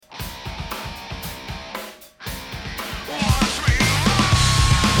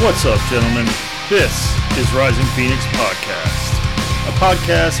What's up, gentlemen? This is Rising Phoenix Podcast, a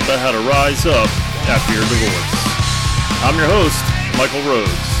podcast about how to rise up after your divorce. I'm your host, Michael Rhodes.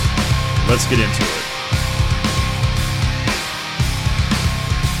 Let's get into it.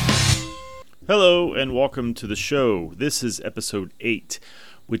 Hello, and welcome to the show. This is episode 8,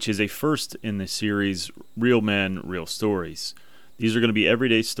 which is a first in the series Real Men, Real Stories. These are going to be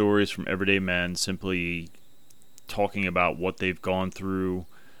everyday stories from everyday men, simply talking about what they've gone through,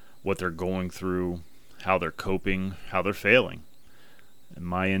 what they're going through, how they're coping, how they're failing. And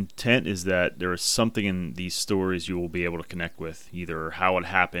my intent is that there is something in these stories you will be able to connect with, either how it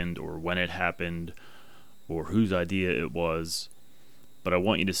happened or when it happened or whose idea it was. But I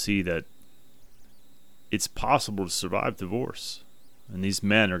want you to see that it's possible to survive divorce. And these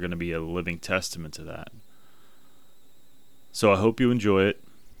men are going to be a living testament to that. So I hope you enjoy it.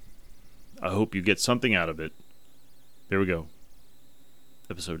 I hope you get something out of it. There we go.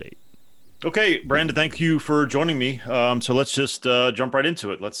 Episode 8. Okay, Brandon, thank you for joining me. So let's just jump right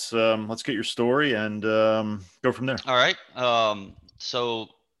into it. Let's get your story and go from there. All right. So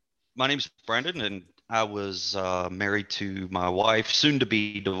my name's Brandon, and I was married to my wife, soon to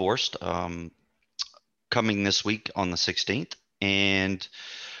be divorced, coming this week on the 16th. And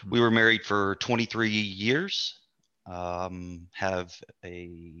we were married for 23 years, have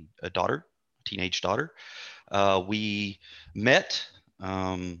a daughter, a teenage daughter. We met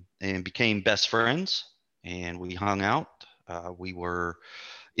and became best friends, and we hung out. We were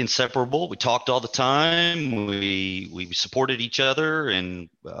inseparable. We talked all the time. We supported each other, and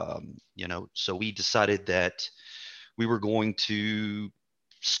so we decided that we were going to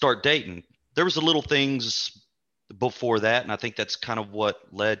start dating. There was a little things before that, and I think that's kind of what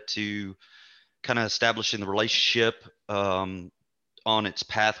led to kind of establishing the relationship on its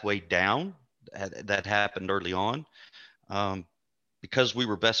pathway down. That happened early on. Because we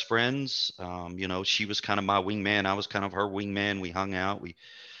were best friends, she was kind of my wingman. I was kind of her wingman. We hung out.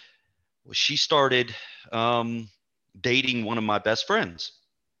 She started dating one of my best friends.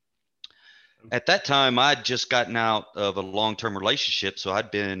 At that time, I'd just gotten out of a long-term relationship. So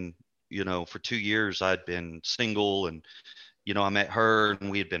I'd been, for 2 years, I'd been single, and, I met her and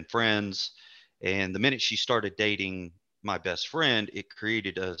we had been friends. And the minute she started dating my best friend, it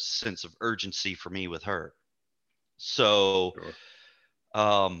created a sense of urgency for me with her. So, Sure.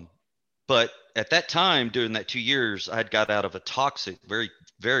 But at that time, during that 2 years, I had got out of a toxic, very,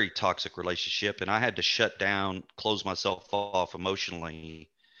 very toxic relationship, and I had to shut down, close myself off emotionally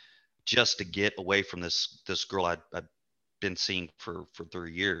just to get away from this girl I'd been seeing for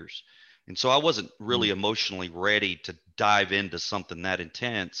 3 years. And so I wasn't really emotionally ready to dive into something that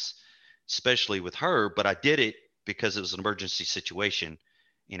intense, especially with her, but I did it because it was an emergency situation,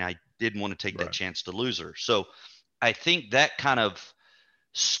 and I didn't want to take that chance to lose her. So I think that kind of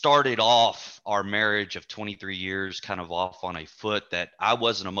started off our marriage of 23 years kind of off on a foot that I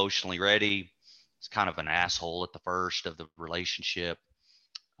wasn't emotionally ready. It's kind of an asshole at the first of the relationship.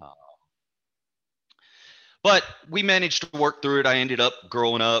 But we managed to work through it. I ended up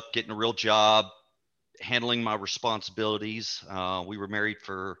growing up, getting a real job, handling my responsibilities. We were married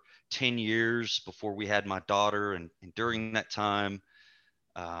for 10 years before we had my daughter. And during that time,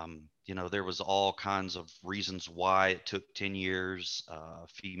 there was all kinds of reasons why it took 10 years,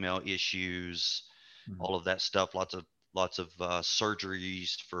 female issues, all of that stuff, lots of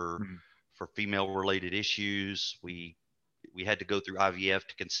surgeries for female related issues. We had to go through IVF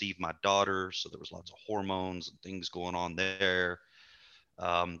to conceive my daughter. So there was lots of hormones and things going on there.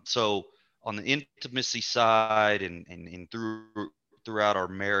 So on the intimacy side and throughout our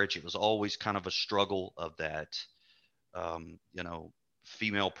marriage, it was always kind of a struggle of that,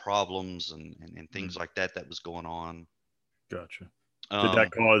 female problems and things like that was going on. Gotcha. Did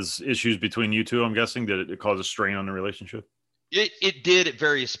that cause issues between you two, I'm guessing? Did it cause a strain on the relationship? It did at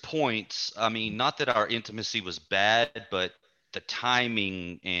various points. I mean, not that our intimacy was bad, but the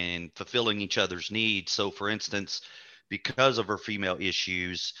timing and fulfilling each other's needs. So for instance, because of her female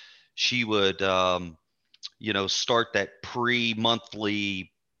issues, she would, start that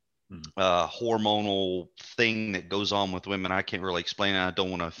pre-monthly hormonal thing that goes on with women. I can't really explain it. I don't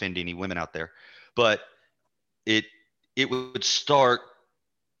want to offend any women out there, but it would start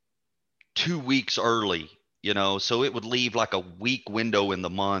 2 weeks early, so it would leave like a week window in the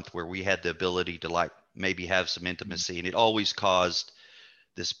month where we had the ability to like maybe have some intimacy, and it always caused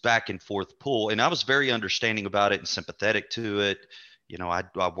this back and forth pull. And I was very understanding about it and sympathetic to it. I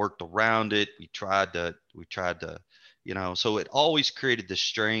worked around it. We tried to, so it always created this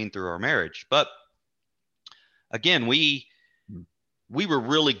strain through our marriage. But again, we were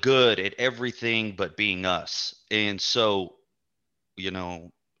really good at everything but being us. And so,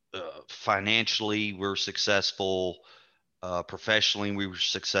 financially we're successful, professionally we were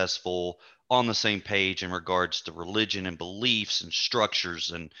successful, on the same page in regards to religion and beliefs and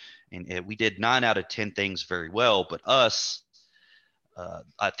structures, and we did 9 out of 10 things very well. But us,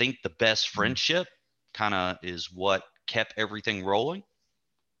 I think the best Mm. friendship kind of is what kept everything rolling.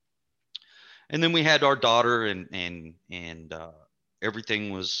 And then we had our daughter, and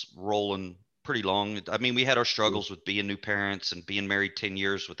everything was rolling pretty long. I mean, we had our struggles with being new parents and being married 10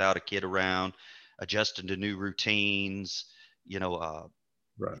 years without a kid around, adjusting to new routines. You know,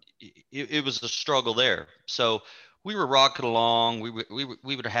 Right. it was a struggle there. So we were rocking along.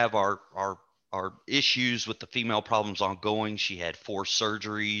 We would have our issues with the female problems ongoing. She had 4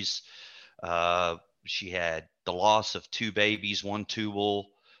 surgeries. Uh, she had the loss of 2 babies, one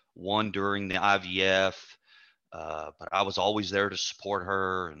tubal, one during the IVF. But I was always there to support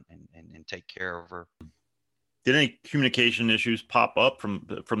her and take care of her. Did any communication issues pop up from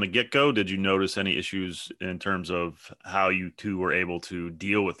the get-go? Did you notice any issues in terms of how you two were able to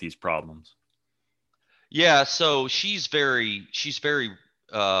deal with these problems? Yeah, so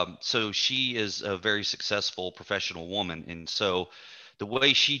so she is a very successful professional woman. And so the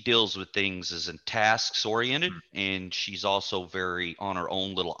way she deals with things is in tasks oriented. And she's also very on her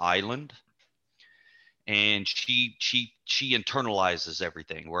own little island. And she internalizes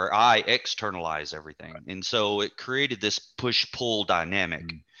everything where I externalize everything. And so it created this push pull dynamic.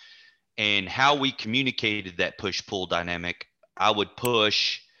 Mm. And how we communicated that push pull dynamic, I would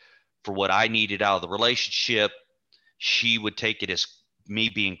push for what I needed out of the relationship. She would take it as me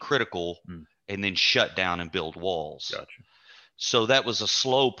being critical Mm. and then shut down and build walls. Gotcha. So that was a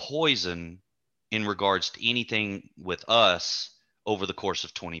slow poison in regards to anything with us over the course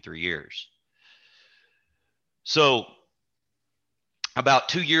of 23 years. So about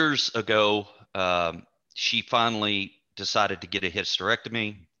 2 years ago, she finally decided to get a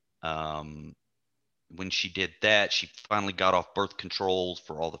hysterectomy. When she did that, she finally got off birth controls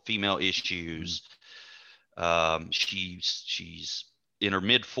for all the female issues. She's in her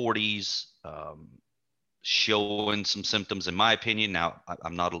mid 40s, showing some symptoms, in my opinion. Now,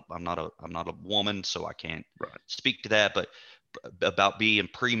 I'm not a woman, so I can't Right. speak to that. But about being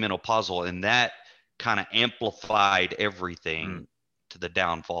premenopausal, and that kind of amplified everything to the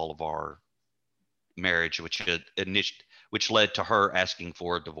downfall of our marriage, which led to her asking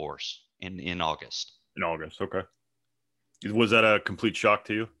for a divorce in August. In August. Okay. Was that a complete shock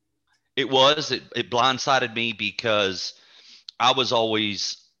to you? It blindsided me because I was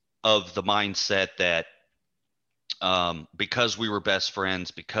always of the mindset that because we were best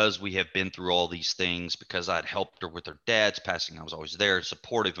friends, because we have been through all these things, because I'd helped her with her dad's passing, I was always there,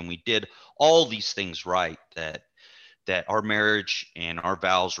 supportive, and we did all these things right, that our marriage and our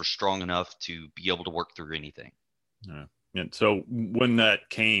vows were strong enough to be able to work through anything. Yeah. And so when that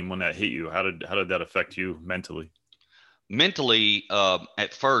hit you, how did that affect you mentally? Mentally,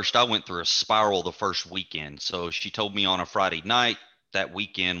 at first, I went through a spiral the first weekend. So she told me on a Friday night. That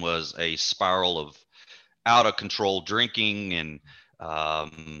weekend was a spiral of out of control drinking and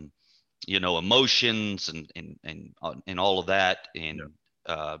emotions and all of that. And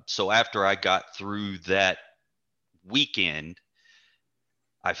so after I got through that weekend,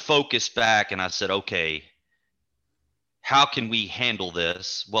 I focused back and I said, okay, how can we handle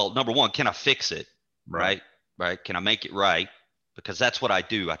this? Well, number one, can I fix it? Right. Right. Can I make it right? Because that's what I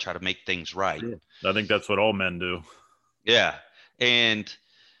do. I try to make things right. Sure. I think that's what all men do. Yeah. And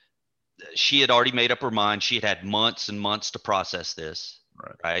she had already made up her mind. She had months and months to process this.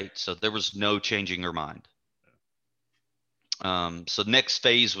 Right. So there was no changing her mind. So next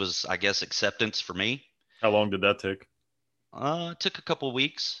phase was, I guess, acceptance for me. How long did that take? It took a couple of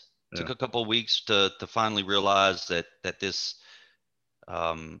weeks. Took a couple of weeks to finally realize that this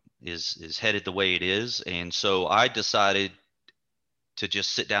is headed the way it is. And so I decided to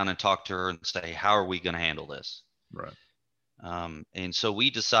just sit down and talk to her and say, how are we going to handle this? Right. And so we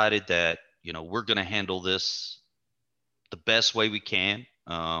decided that, we're going to handle this the best way we can.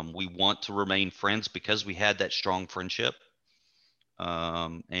 We want to remain friends because we had that strong friendship.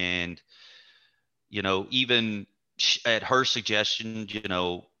 And, even at her suggestion,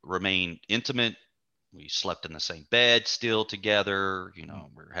 remain intimate. We slept in the same bed still together.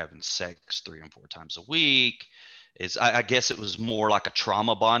 We're having sex 3 and 4 times a week. I guess it was more like a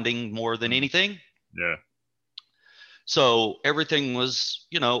trauma bonding more than anything. Yeah. So everything was,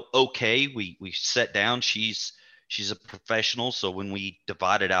 okay. We sat down. She's a professional. So when we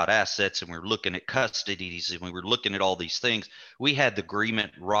divided out assets and we were looking at custodies and we were looking at all these things, we had the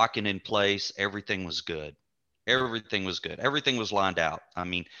agreement rocking in place. Everything was good. Everything was good. Everything was lined out. I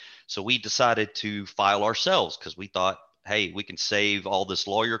mean, so we decided to file ourselves because we thought, hey, we can save all this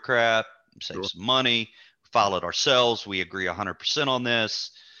lawyer crap, save Sure. some money, file it ourselves. We agree 100% on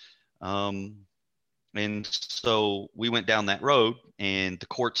this. Um, and so we went down that road, and the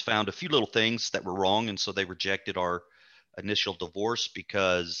courts found a few little things that were wrong. And so they rejected our initial divorce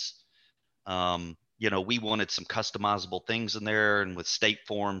because, we wanted some customizable things in there. And with state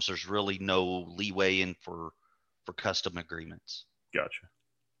forms, there's really no leeway in for custom agreements. Gotcha.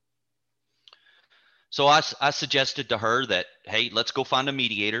 So I suggested to her that, hey, let's go find a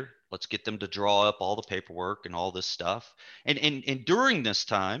mediator. Let's get them to draw up all the paperwork and all this stuff. And during this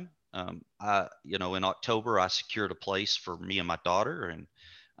time, in October, I secured a place for me and my daughter, and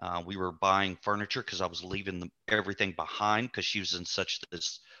we were buying furniture because I was leaving everything behind because she was in such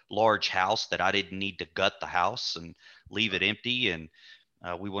this large house that I didn't need to gut the house and leave it empty. And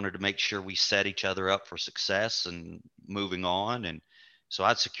we wanted to make sure we set each other up for success and moving on. And so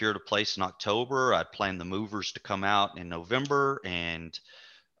I'd secured a place in October. I'd planned the movers to come out in November, and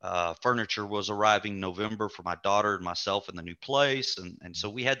furniture was arriving November for my daughter and myself in the new place. And so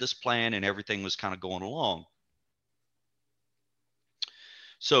we had this plan, and everything was kind of going along.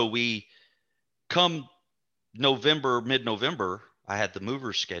 So we come mid-November, I had the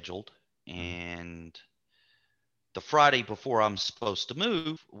movers scheduled, and the Friday before I'm supposed to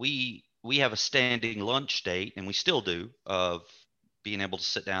move, we have a standing lunch date, and we still do, of being able to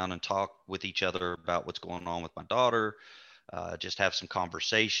sit down and talk with each other about what's going on with my daughter, just have some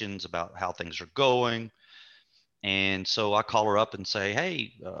conversations about how things are going. And so I call her up and say,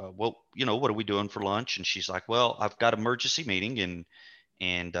 hey, what are we doing for lunch? And she's like, well, I've got an emergency meeting,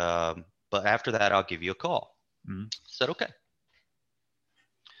 and but after that, I'll give you a call. Mm-hmm. I said, okay.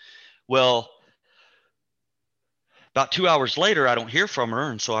 Well, about 2 hours later, I don't hear from her.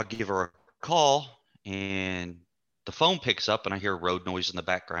 And so I give her a call, and the phone picks up, and I hear road noise in the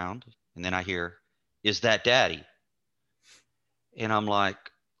background. And then I hear, is that Daddy? And I'm like,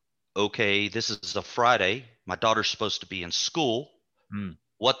 okay, this is a Friday. My daughter's supposed to be in school.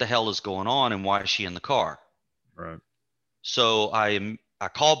 What the hell is going on, and why is she in the car? Right. So I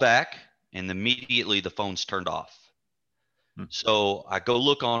call back, and immediately the phone's turned off. So I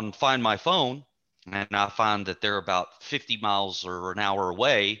go find my phone, and I find that they're about 50 miles or an hour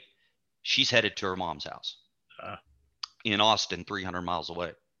away. She's headed to her mom's house in Austin, 300 miles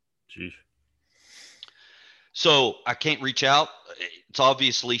away. Geez. So I can't reach out. It's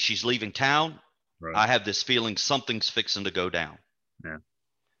obviously she's leaving town. Right. I have this feeling something's fixing to go down. Yeah.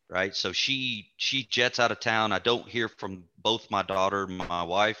 Right. So she jets out of town. I don't hear from both my daughter and my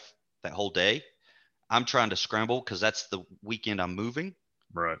wife that whole day. I'm trying to scramble because that's the weekend I'm moving.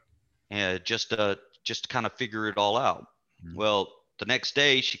 Right. And just to kind of figure it all out. Mm-hmm. Well, the next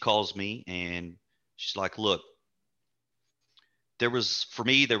day she calls me, and she's like, look, there was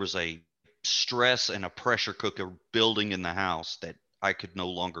a stress and a pressure cooker building in the house that I could no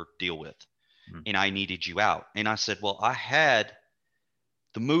longer deal with. And I needed you out. And I said, well, I had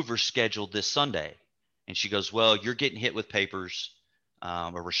the mover scheduled this Sunday. And she goes, well, you're getting hit with papers,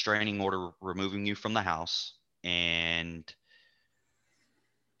 a restraining order removing you from the house. And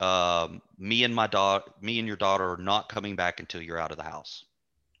me and your daughter are not coming back until you're out of the house.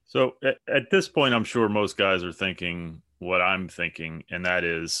 So at this point, I'm sure most guys are thinking what I'm thinking, and that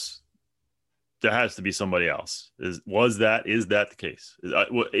is, there has to be somebody else. Is that the case?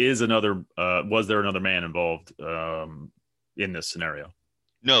 Was there another man involved in this scenario?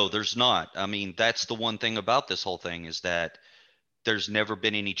 No, there's not. I mean, that's the one thing about this whole thing, is that there's never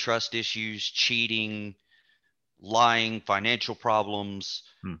been any trust issues, cheating, lying, financial problems.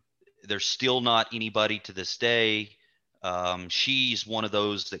 There's still not anybody to this day. She's one of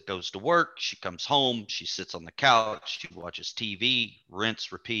those that goes to work. She comes home. She sits on the couch. She watches TV,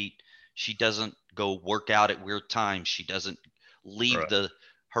 rinse, repeat. She doesn't go work out at weird times. She doesn't leave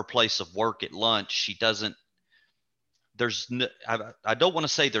her place of work at lunch. She doesn't. I don't want to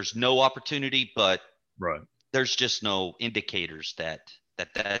say there's no opportunity, but there's just no indicators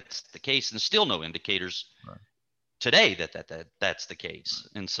that's the case, and still no indicators today that's the case.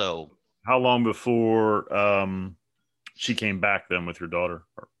 And so, how long before she came back then with your daughter?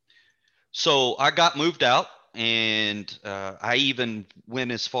 So I got moved out. And I even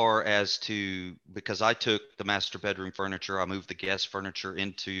went as far as to, because I took the master bedroom furniture, I moved the guest furniture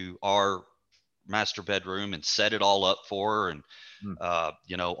into our master bedroom and set it all up for her. And,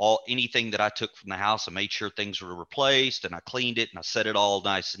 anything that I took from the house, I made sure things were replaced, and I cleaned it, and I set it all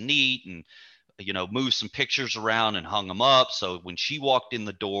nice and neat, and, moved some pictures around and hung them up. So when she walked in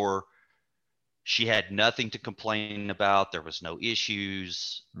the door, she had nothing to complain about. There was no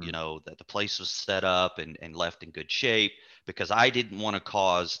issues, that the place was set up and left in good shape, because I didn't want to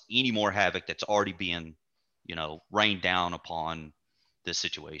cause any more havoc that's already being rain down upon this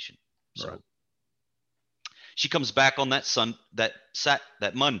situation. Right. So she comes back on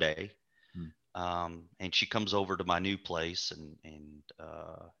that Monday, Hmm. and she comes over to my new place, and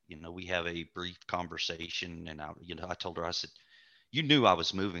we have a brief conversation, and I told her, I said, you knew I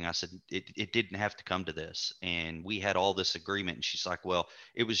was moving. I said, it didn't have to come to this. And we had all this agreement. And she's like, well,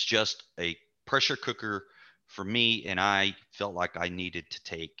 it was just a pressure cooker for me. And I felt like I needed to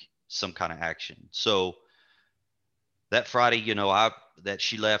take some kind of action. So that Friday, that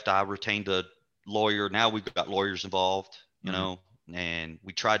she left, I retained a lawyer. Now we've got lawyers involved, Mhm. and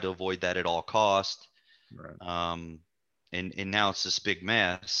we tried to avoid that at all cost. Right. Um, and now it's this big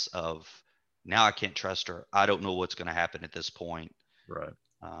mess of, now I can't trust her. I don't know what's going to happen at this point. Right.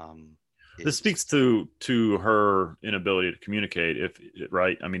 Um, This it's speaks to her inability to communicate. If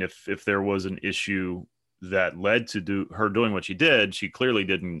right, I mean, if there was an issue that led to her doing what she did, she clearly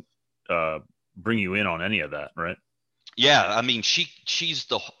didn't uh, bring you in on any of that, right? Yeah, I mean, she's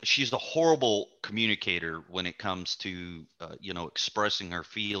a horrible communicator when it comes to expressing her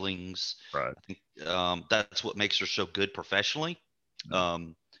feelings. Right. I think that's what makes her so good professionally. Yeah.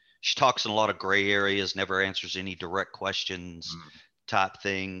 Um, she talks in a lot of gray areas, never answers any direct questions, Mm. type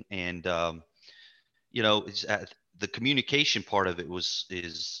thing, and the communication part of it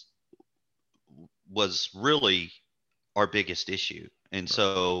was really our biggest issue. And Right.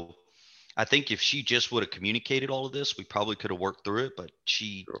 so I think if she just would have communicated all of this, we probably could have worked through it. But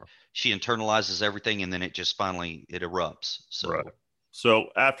Sure. she internalizes everything, and then it just finally it erupts. Right. So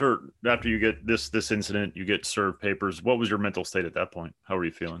So after you get this incident, you get served papers. What was your mental state at that point? How were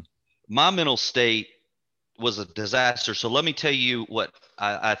you feeling? my mental state was a disaster. So let me tell you what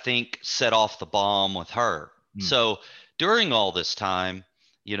I think set off the bomb with her. Mm. So during all this time,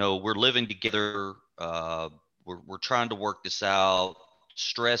 we're living together. We're trying to work this out.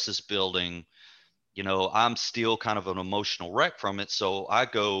 Stress is building. I'm still kind of an emotional wreck from it. So I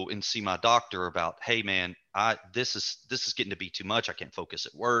go and see my doctor about, hey man, this is getting to be too much. I can't focus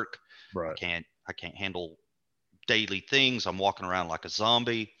at work. I Right. can't I can't handle daily things. I'm walking around like a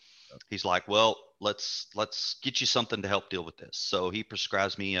zombie. He's like, well, let's get you something to help deal with this. So he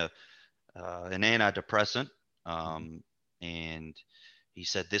prescribes me an antidepressant, um, and he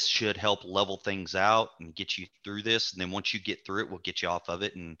said this should help level things out and get you through this. And then once you get through it, we'll get you off of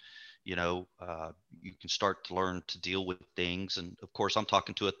it, and you can start to learn to deal with things. And of course, I'm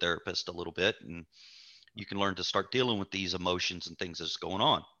talking to a therapist a little bit, and you can learn to start dealing with these emotions and things that's going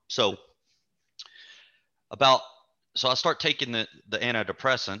on. About so I start taking the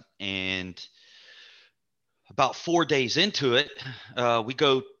antidepressant, and about 4 days into it, we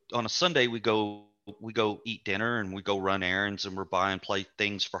go on a Sunday. We go eat dinner, and we go run errands, and we're buying play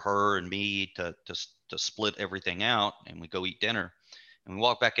things for her and me to split everything out, and we go eat dinner, and we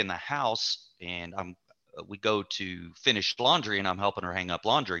walk back in the house, and we go to finish laundry, and I'm helping her hang up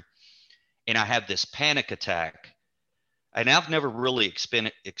laundry, and I have this panic attack, and I've never really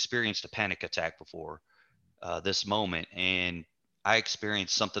experienced a panic attack before, this moment, and I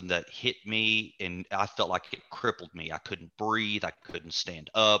experienced something that hit me, and I felt like it crippled me. I couldn't breathe. I couldn't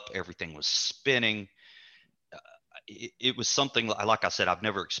stand up. Everything was spinning. It was something, like I said, I've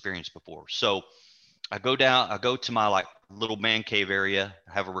never experienced before. So I go down. I go to my like little man cave area.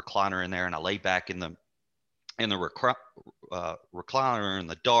 I have a recliner in there, and I lay back in the recliner in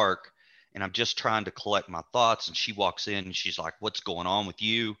the dark, and I'm just trying to collect my thoughts. And she walks in, and she's like, "What's going on with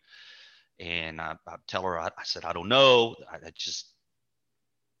you?" And I tell her, I said, I don't know. I just,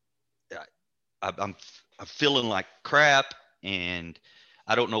 I'm feeling like crap, and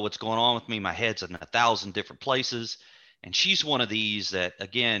I don't know what's going on with me. My head's in 1,000 different places. And she's one of these that,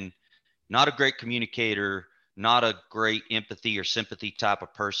 again, not a great communicator, not a great empathy or sympathy type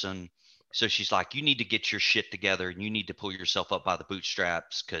of person. So she's like, you need to get your shit together, and you need to pull yourself up by the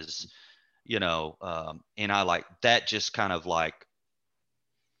bootstraps, because, and I like that, just kind of like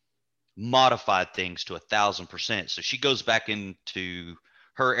modified things to 1,000%. So she goes back into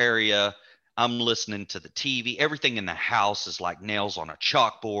her area. I'm listening to the TV. Everything in the house is like nails on a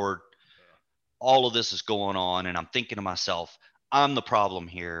chalkboard. All of this is going on, and I'm thinking to myself, I'm the problem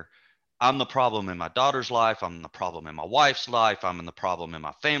here. I'm the problem in my daughter's life. I'm the problem in my wife's life. I'm in the problem in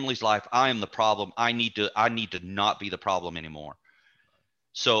my family's life. I am the problem. I need to not be the problem anymore.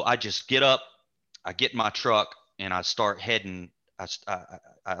 So I just get up, I get in my truck, and I start heading.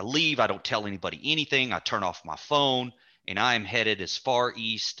 I leave. I don't tell anybody anything. I turn off my phone, and I am headed as far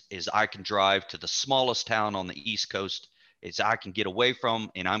east as I can drive to the smallest town on the East Coast as I can get away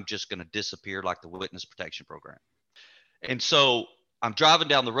from, and I'm just going to disappear like the witness protection program. And so I'm driving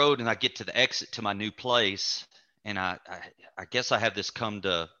down the road, and I get to the exit to my new place, and I guess I have this come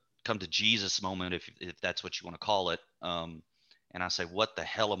to come to Jesus moment, if that's what you want to call it. And I say, what the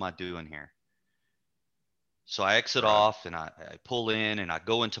hell am I doing here? So I exit Right. off and I pull in and I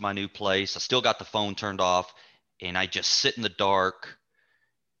go into my new place. I still got the phone turned off and I just sit in the dark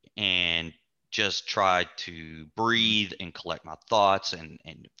and just try to breathe and collect my thoughts and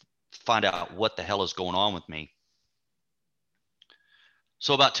find out what the hell is going on with me.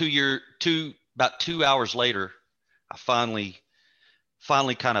 So about 2 hours later, I finally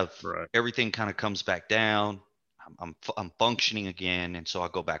kind of Right. everything kind of comes back down. I'm functioning again, and so I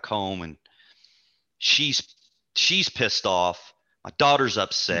go back home, and she's she's pissed off. My daughter's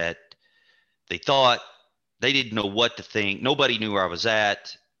upset. They thought they didn't know what to think. Nobody knew where I was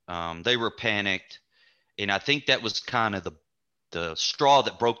at. They were panicked, and I think that was kind of the straw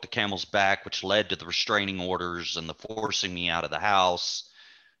that broke the camel's back, which led to the restraining orders and the forcing me out of the house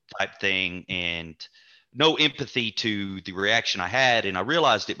type thing, and no empathy to the reaction I had. And I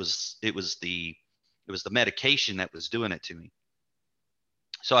realized it was the medication that was doing it to me.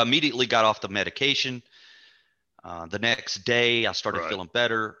 So I immediately got off the medication. The next day, I started Right. feeling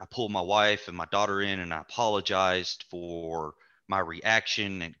better. I pulled my wife and my daughter in, and I apologized for my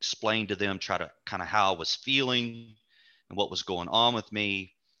reaction and explained to them, try to kind of how I was feeling and what was going on with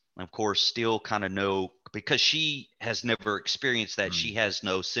me. And of course, still kind of know because she has never experienced that, she Mm. has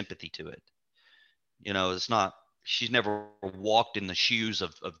no sympathy to it. It's not, she's never walked in the shoes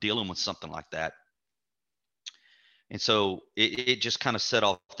of dealing with something like that. And so it just kind of set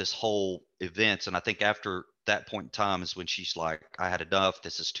off this whole event. And I think after that point in time is when she's like, I had enough.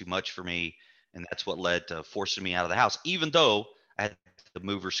 This is too much for me. And that's what led to forcing me out of the house, even though I had the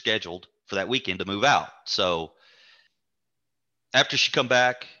mover scheduled for that weekend to move out. So after she come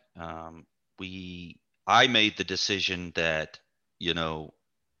back, um, we I made the decision that, you know,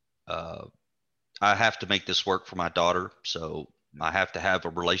 uh, I have to make this work for my daughter. So I have to have a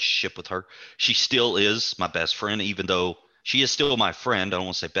relationship with her. She still is my best friend, even though she is still my friend. I don't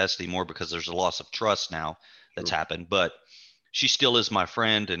want to say best anymore because there's a loss of trust now that's Sure. happened, but she still is my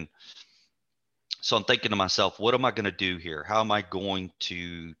friend. And so I'm thinking to myself, what am I going to do here? How am I going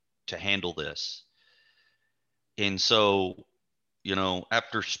to handle this? And so,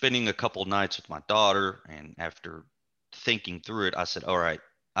 after spending a couple nights with my daughter and after thinking through it, I said, all right,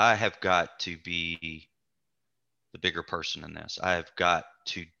 I have got to be the bigger person in this. I have got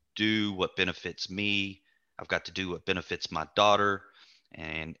to do what benefits me. I've got to do what benefits my daughter.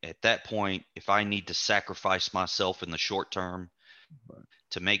 And at that point, if I need to sacrifice myself in the short term Right.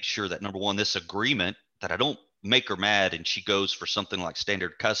 to make sure that number one, this agreement that I don't make her mad and she goes for something like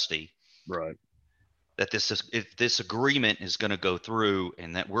standard custody, Right. that if this agreement is going to go through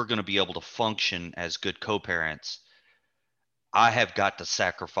and that we're going to be able to function as good co-parents, I have got to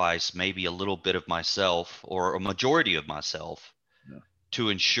sacrifice maybe a little bit of myself or a majority of myself Yeah. to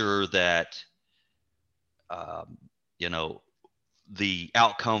ensure that um, you know the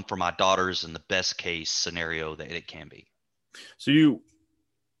outcome for my daughter is in the best case scenario that it can be. So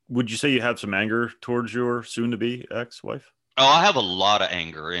would you say you have some anger towards your soon-to-be ex-wife? Oh, I have a lot of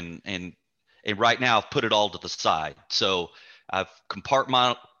anger, and right now I've put it all to the side. So I've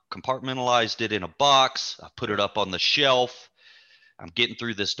compartmentalized it in a box. I've put Yeah. it up on the shelf. I'm getting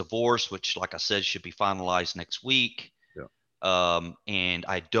through this divorce, which, like I said, should be finalized next week. Yeah. And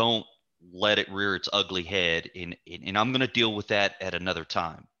I don't let it rear its ugly head, and I'm going to deal with that at another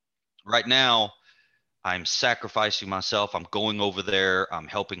time. Right now, I'm sacrificing myself. I'm going over there. I'm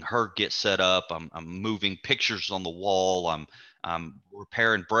helping her get set up. I'm moving pictures on the wall. I'm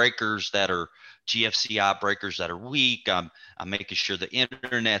repairing breakers that are GFCI breakers that are weak. I'm making sure the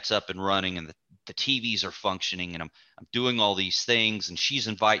internet's up and running and the TVs are functioning. And I'm doing all these things. And she's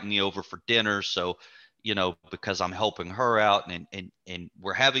inviting me over for dinner. So, because I'm helping her out, and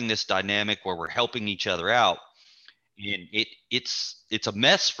we're having this dynamic where we're helping each other out. And it's a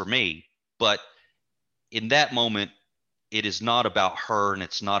mess for me, but in that moment, it is not about her and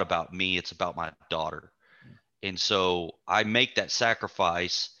it's not about me. It's about my daughter. And so I make that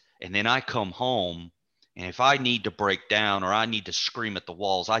sacrifice and then I come home. And if I need to break down or I need to scream at the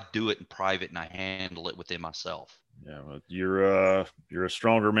walls, I do it in private and I handle it within myself. Yeah, well, you're a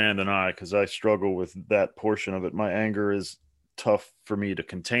stronger man than I because I struggle with that portion of it. My anger is tough for me to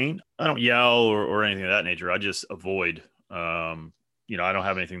contain. I don't yell or anything of that nature. I just avoid. I don't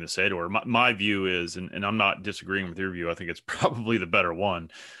have anything to say to her. My view is, and I'm not disagreeing with your view. I think it's probably the better one.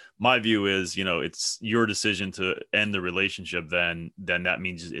 My view is, it's your decision to end the relationship. Then that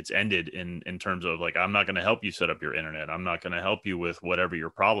means it's ended in terms of like, I'm not going to help you set up your internet. I'm not going to help you with whatever your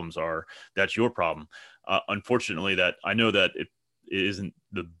problems are. That's your problem. Unfortunately, that I know that it isn't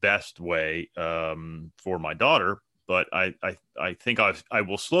the best way for my daughter, but I think I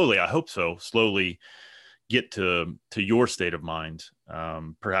will slowly, I hope so, slowly get to your state of mind,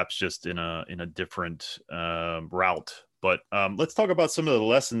 perhaps just in a different route. But let's talk about some of the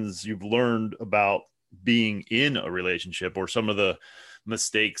lessons you've learned about being in a relationship, or some of the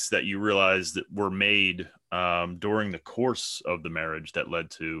mistakes that you realized that were made during the course of the marriage that led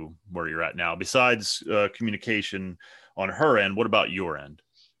to where you're at now. Besides communication on her end, what about your end?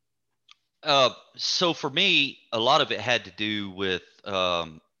 So for me, a lot of it had to do with,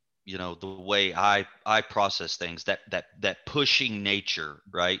 the way I process things, that pushing nature,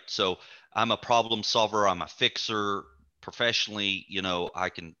 right? So I'm a problem solver. I'm a fixer professionally. I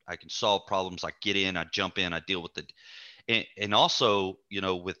can solve problems. I get in, I jump in, I deal with it, and also,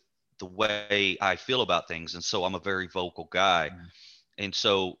 with the way I feel about things. And so I'm a very vocal guy. Mm. And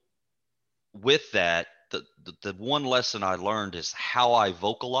so with that, the one lesson I learned is how I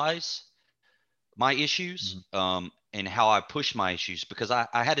vocalize my issues, Mhm. and how I push my issues, because I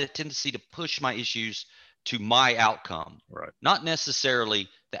had a tendency to push my issues to my outcome, Right, not necessarily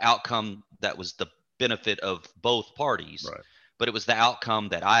the outcome that was the benefit of both parties, right, but it was the outcome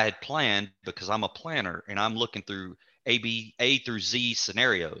that I had planned, because I'm a planner and I'm looking through A through Z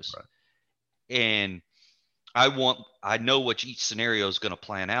scenarios. right, And I know what each scenario is going to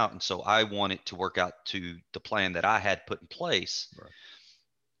plan out. And so I want it to work out to the plan that I had put in place. right.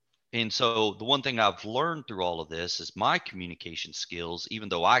 And so the one thing I've learned through all of this is my communication skills. Even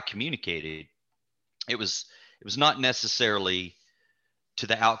though I communicated, it was not necessarily to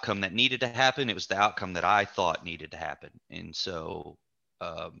the outcome that needed to happen. It was the outcome that I thought needed to happen. And so,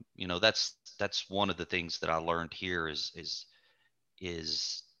 that's one of the things that I learned here is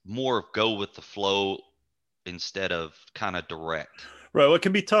more of go with the flow instead of kind of direct. Right. Well, it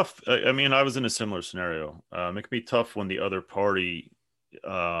can be tough. I mean, I was in a similar scenario. It can be tough when the other party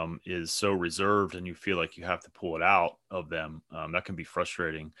is so reserved and you feel like you have to pull it out of them. That can be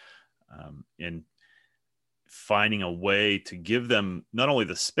frustrating. And finding a way to give them not only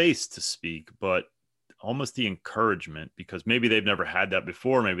the space to speak, but almost the encouragement, because maybe they've never had that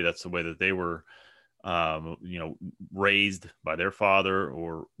before. Maybe that's the way that they were, raised by their father,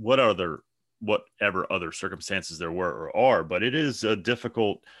 or whatever other circumstances there were or are. But it is a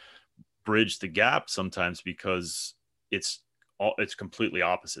difficult bridge the gap sometimes, because it's completely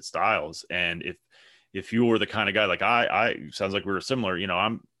opposite styles. And if you were the kind of guy like I sounds like we were similar,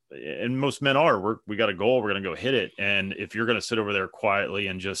 and most men are, we got a goal, we're going to go hit it. And if you're going to sit over there quietly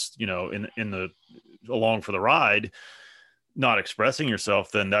and just, in the along for the ride, not expressing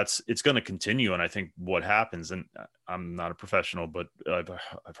yourself, then it's going to continue. And I think what happens, and I'm not a professional, but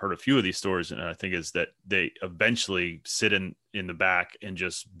I've heard a few of these stories, and I think is that they eventually sit in the back and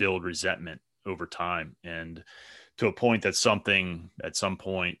just build resentment over time, and to a point that something at some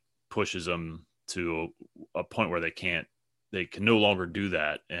point pushes them to a point where they can no longer do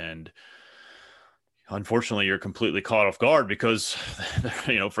that. And unfortunately, you're completely caught off guard, because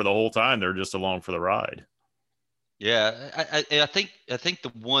for the whole time they're just along for the ride. Yeah, I think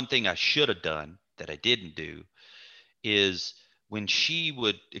the one thing I should have done that I didn't do is when she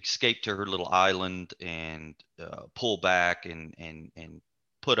would escape to her little island and pull back and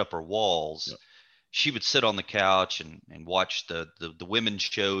put up her walls, Yeah. she would sit on the couch and watch the women's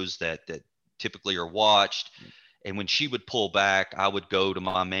shows that typically are watched. And when she would pull back, I would go to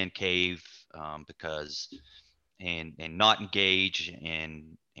my man cave, because and not engage,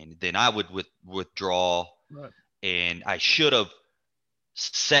 and then I would withdraw. Right. And I should have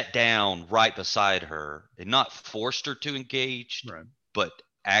sat down right beside her and not forced her to engage, Right. but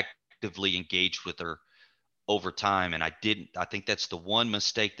actively engaged with her over time. And I didn't. I think that's the one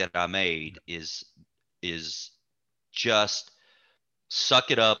mistake that I made is just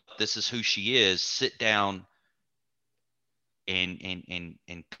suck it up. This is who she is. Sit down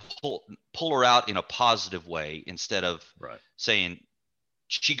and pull her out in a positive way, instead of Right. saying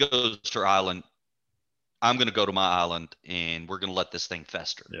she goes to her island, I'm going to go to my island, and we're going to let this thing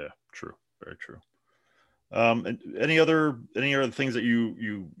fester. Yeah. True. Very true. And any other things that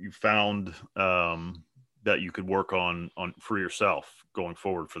you found that you could work on for yourself going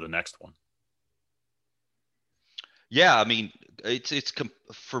forward for the next one? Yeah, I mean,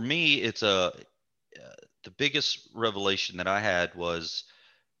 for me, it's the biggest revelation that I had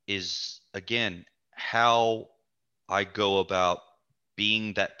is again how I go about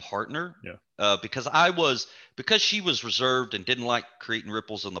being that partner. Yeah. Because she was reserved and didn't like creating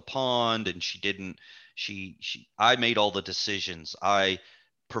ripples in the pond, and she didn't she I made all the decisions. I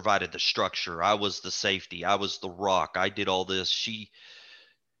provided the structure. I was the safety. I was the rock. I did all this.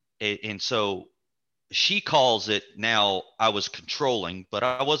 And so she calls it now I was controlling, but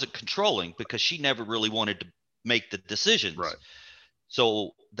I wasn't controlling, because she never really wanted to make the decisions. Right.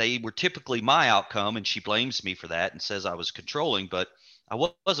 So they were typically my outcome, and she blames me for that and says I was controlling, but I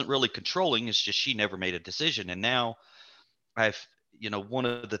wasn't really controlling. It's just she never made a decision. And now I've, one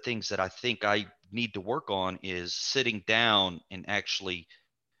of the things that I think I need to work on is sitting down and actually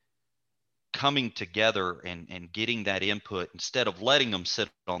coming together and getting that input instead of letting them sit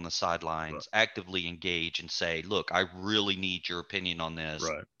on the Right. sidelines, actively engage and say, look, I really need your opinion on this.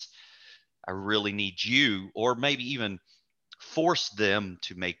 Right. I really need you, or maybe even force them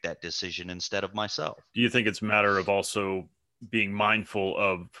to make that decision instead of myself. Do you think it's a matter of also being mindful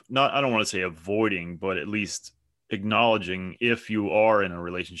of, not, I don't want to say avoiding, but at least acknowledging, if you are in a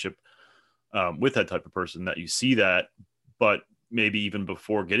relationship with that type of person, that you see that, but maybe even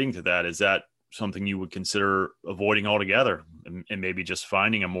before getting to that, is that something you would consider avoiding altogether, and maybe just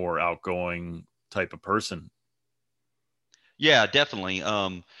finding a more outgoing type of person? Yeah, definitely.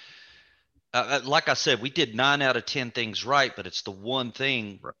 Like I said, we did 9 out of 10 things right, but it's the one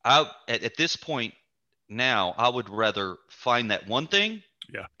thing Right. at this point now, I would rather find that one thing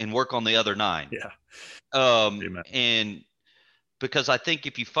Yeah. and work on the other nine. Yeah. Amen. And because I think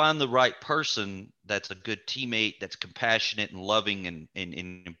if you find the right person that's a good teammate, that's compassionate and loving and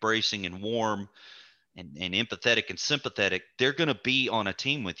embracing and warm and empathetic and sympathetic, they're going to be on a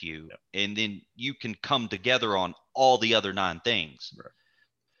team with you. Yeah. And then you can come together on all the other 9 things. Right.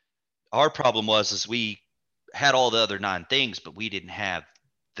 Our problem was is we had all the other 9 things, but we didn't have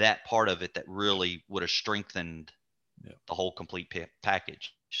that part of it that really would have strengthened Yeah. the whole complete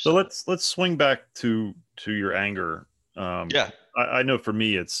package. So So let's swing back to your anger. yeah, I know for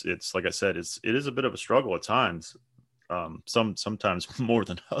me, it's like I said, it is a bit of a struggle at times. Sometimes more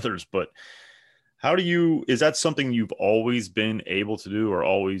than others. But how do you? Is that something you've always been able to do, or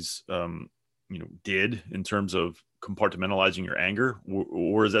always did, in terms of compartmentalizing your anger,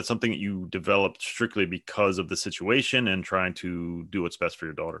 or is that something that you developed strictly because of the situation and trying to do what's best for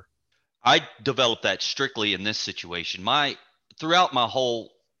your daughter? I developed that strictly in this situation. My throughout my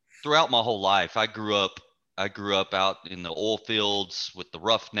whole throughout my whole life, I grew up out in the oil fields with the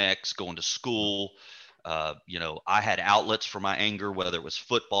roughnecks, going to school. I had outlets for my anger, whether it was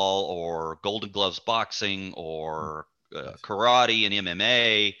football or Golden Gloves boxing or Nice. karate and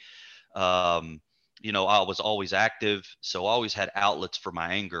MMA. I was always active, so I always had outlets for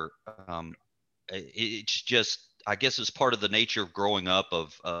my anger. It's just, I guess, it's part of the nature of growing up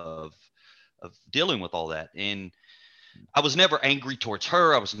of dealing with all that. And I was never angry towards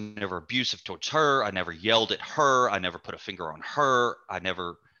her. I was never abusive towards her. I never yelled at her. I never put a finger on her. I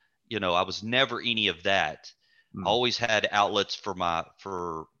was never any of that. I Mm. always had outlets for my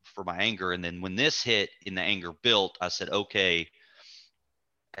anger. And then when this hit and the anger built, I said, okay,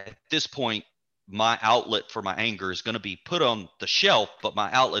 at this point, my outlet for my anger is going to be put on the shelf, but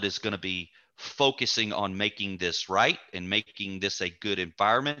my outlet is going to be focusing on making this right and making this a good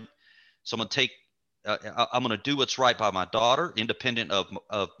environment. So I'm going to do what's right by my daughter, independent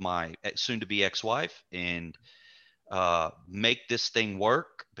of my soon to be ex-wife, and make this thing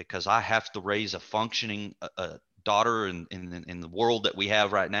work because I have to raise a functioning daughter in the world that we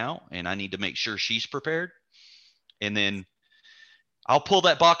have right now, and I need to make sure she's prepared. And then I'll pull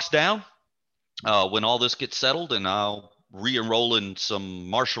that box down when all this gets settled, and I'll re-enroll in some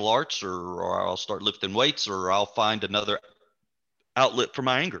martial arts, or I'll start lifting weights, or I'll find another outlet for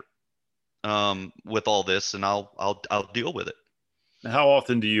my anger with all this, and I'll deal with it. How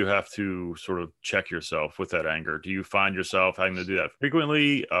often do you have to sort of check yourself with that anger? Do you find yourself having to do that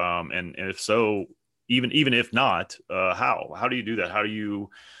frequently? And if so, even if not, how do you do that? How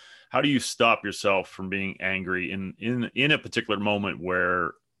do you stop yourself from being angry in a particular moment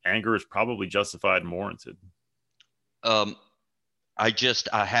where anger is probably justified and warranted? Um, I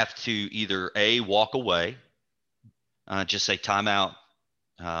have to either walk away, just say time out,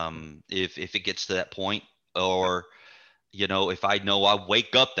 if it gets to that point, Yeah. or if I know I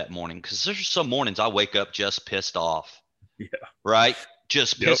wake up that morning, because there's some mornings I wake up just pissed off, Yeah. right?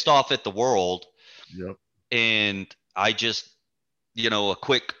 Just Yep. pissed off at the world, Yep. and I just a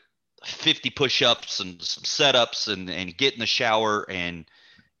quick 50 push-ups and some setups and get in the shower and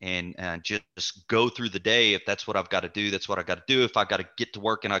just go through the day. If that's what I've got to do, that's what I got to do. If I got to get to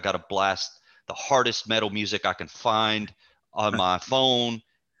work and I got to blast the hardest metal music I can find on my phone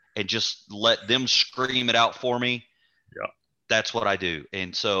and just let them scream it out for me, Yeah. that's what I do.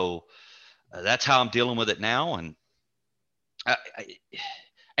 And so that's how I'm dealing with it now. And I,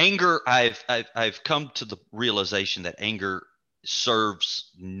 anger, I've come to the realization that anger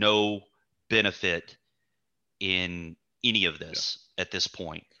serves no benefit in any of this at this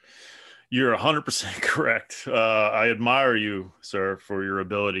point. You're 100% correct. I admire you, sir, for your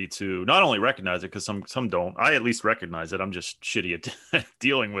ability to not only recognize it, because some don't. I at least recognize it. I'm just shitty at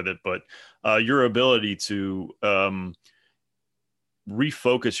dealing with it. But your ability to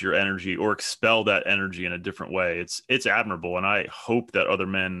refocus your energy or expel that energy in a different way, it's admirable, and I hope that other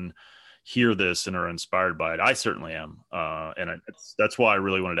men hear this and are inspired by it. I certainly am, that's why I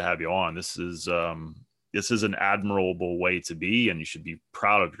really wanted to have you on. This is an admirable way to be, and you should be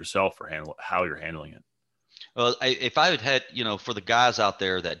proud of yourself for how you're handling it. Well, if I had, for the guys out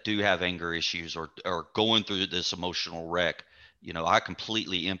there that do have anger issues or going through this emotional wreck, I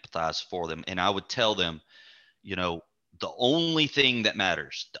completely empathize for them. And I would tell them, you know, the only thing that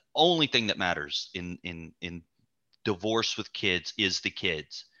matters in divorce with kids is the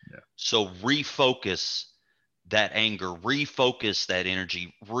kids. Yeah. So refocus that anger, refocus that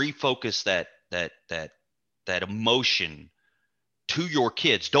energy, refocus that emotion to your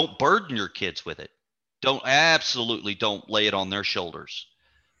kids. Don't burden your kids with it. Absolutely don't lay it on their shoulders,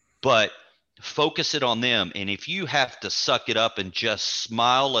 but focus it on them. And if you have to suck it up and just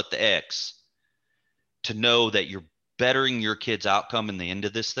smile at the X to know that you're bettering your kids' outcome in the end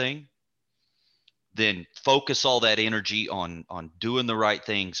of this thing, then focus all that energy on doing the right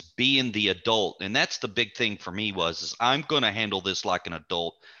things, being the adult. And that's the big thing for me is I'm going to handle this like an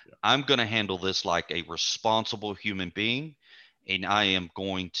adult. Yeah. I'm going to handle this like a responsible human being, and I am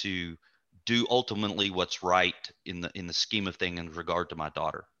going to do ultimately what's right in the scheme of things in regard to my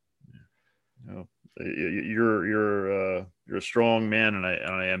daughter. Yeah. You're a strong man, and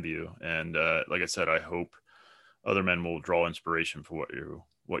I envy you. And like I said, I hope other men will draw inspiration for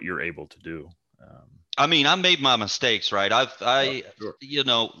what you're able to do. I mean, I made my mistakes, right? Sure.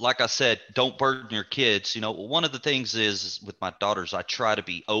 Like I said, don't burden your kids. One of the things is with my daughters, I try to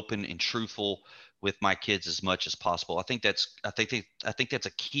be open and truthful with my kids as much as possible. I think that's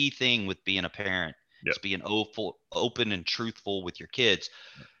a key thing with being a parent. Yep. Is being open and truthful with your kids.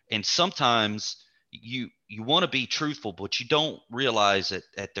 And sometimes you want to be truthful, but you don't realize that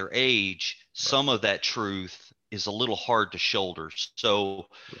at their age, right, some of that truth is a little hard to shoulder. So,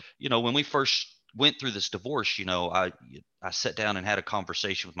 when we first went through this divorce, I sat down and had a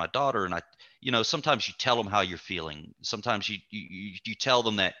conversation with my daughter, and sometimes you tell them how you're feeling. Sometimes you tell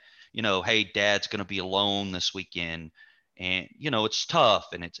them that, hey, dad's going to be alone this weekend, and it's tough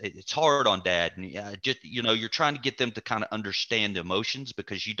and it's hard on dad, and you're trying to get them to kind of understand the emotions,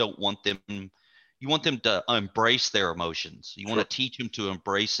 because you want them to embrace their emotions. You want to teach them to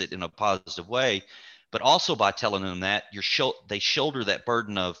embrace it in a positive way, but also by telling them that they shoulder that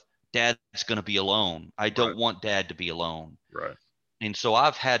burden of dad's going to be alone. I don't want dad to be alone. Right. And so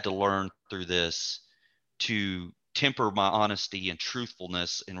I've had to learn through this to temper my honesty and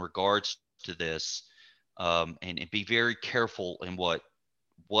truthfulness in regards to this, and be very careful in what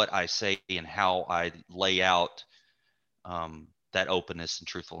I say and how I lay out that openness and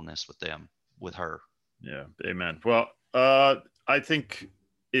truthfulness with her. Yeah. Amen. Well, I think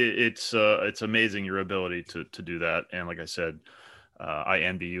it's amazing your ability to do that. And like I said, I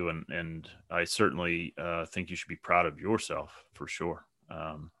envy you, and I certainly think you should be proud of yourself for sure.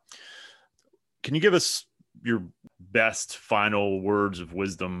 Can you give us your best final words of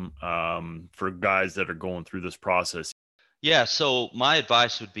wisdom for guys that are going through this process? Yeah. So my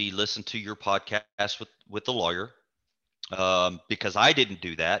advice would be listen to your podcast with the lawyer, because I didn't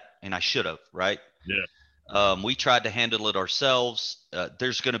do that and I should have, right? Yeah. We tried to handle it ourselves.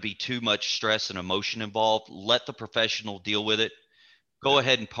 There's going to be too much stress and emotion involved. Let the professional deal with it. Go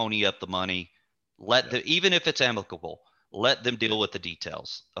ahead and pony up the money. Even if it's amicable, let them deal with the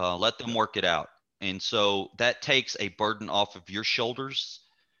details. Let them work it out. And so that takes a burden off of your shoulders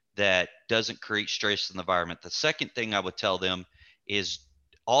that doesn't create stress in the environment. The second thing I would tell them is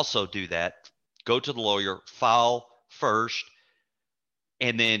also do that. Go to the lawyer, file first,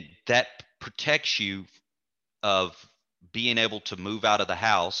 and then that protects you of being able to move out of the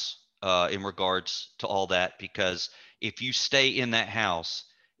house in regards to all that, because if you stay in that house,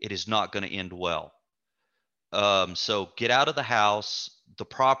 it is not going to end well. So get out of the house the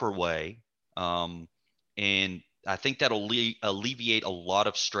proper way. And I think that'll alleviate a lot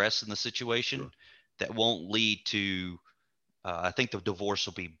of stress in the situation. Sure. That won't lead to, I think the divorce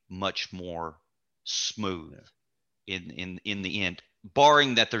will be much more smooth in the end,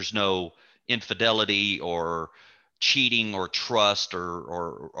 barring that there's no infidelity or cheating or trust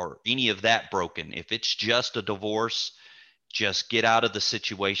or any of that broken. If it's just a divorce, just get out of the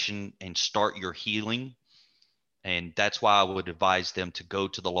situation and start your healing. And that's why I would advise them to go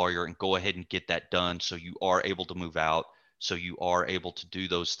to the lawyer and go ahead and get that done, so you are able to move out, so you are able to do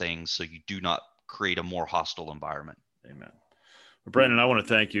those things, so you do not create a more hostile environment. Amen. Brandon, I want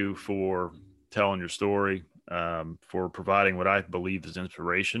to thank you for telling your story, for providing what I believe is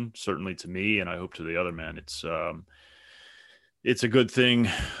inspiration, certainly to me, and I hope to the other men. It's a good thing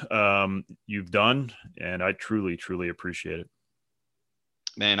you've done, and I truly, truly appreciate it.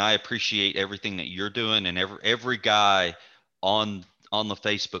 Man, I appreciate everything that you're doing, and every guy on the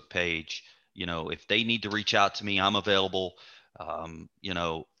Facebook page. If they need to reach out to me, I'm available.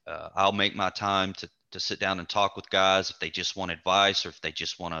 I'll make my time to sit down and talk with guys if they just want advice or if they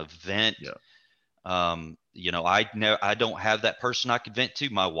just want to vent. Yeah. I don't have that person I could vent to.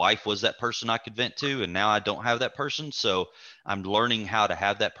 My wife was that person I could vent to, and now I don't have that person. So I'm learning how to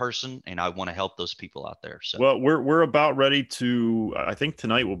have that person, and I want to help those people out there. So, well, we're about ready to. I think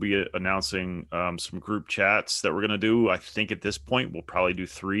tonight we'll be announcing some group chats that we're going to do. I think at this point we'll probably do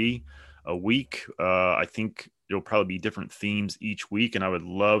 3 a week. I think it'll probably be different themes each week, and I would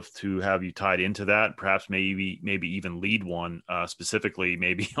love to have you tied into that. Perhaps maybe even lead one specifically,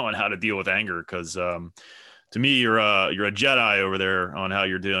 maybe on how to deal with anger, because to me you're a Jedi over there on how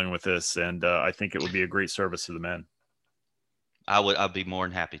you're dealing with this, and I think it would be a great service to the men. I'd be more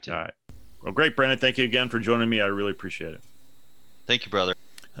than happy to. All right. Well, great, Brandon. Thank you again for joining me. I really appreciate it. Thank you, brother.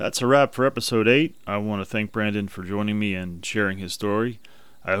 That's a wrap for episode 8. I want to thank Brandon for joining me and sharing his story.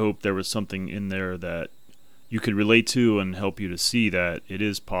 I hope there was something in there that you could relate to and help you to see that it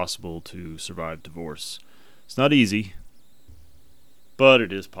is possible to survive divorce. It's not easy, but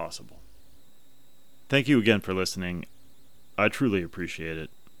it is possible. Thank you again for listening. I truly appreciate it.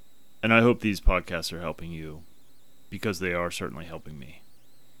 And I hope these podcasts are helping you, because they are certainly helping me.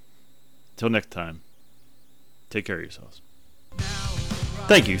 Until next time, take care of yourselves.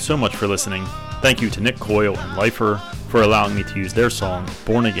 Thank you so much for listening. Thank you to Nick Coyle and Lifer for allowing me to use their song,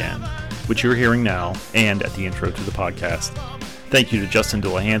 Born Again, which you're hearing now and at the intro to the podcast. Thank you to Justin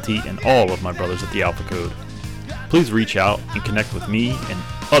Delahanty and all of my brothers at the Alpha Code. Please reach out and connect with me and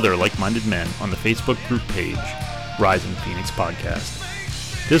other like-minded men on the Facebook group page, Rising Phoenix Podcast.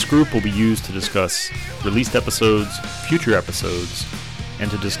 This group will be used to discuss released episodes, future episodes,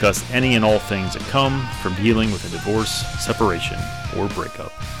 and to discuss any and all things that come from dealing with a divorce, separation, or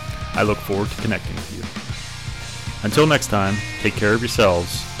breakup. I look forward to connecting with you. Until next time, take care of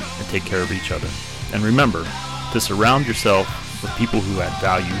yourselves and take care of each other. And remember to surround yourself with people who add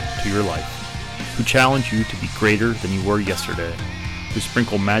value to your life, who challenge you to be greater than you were yesterday, who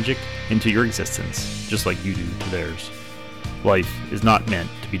sprinkle magic into your existence just like you do to theirs. Life is not meant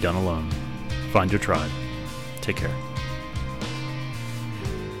to be done alone. Find your tribe. Take care.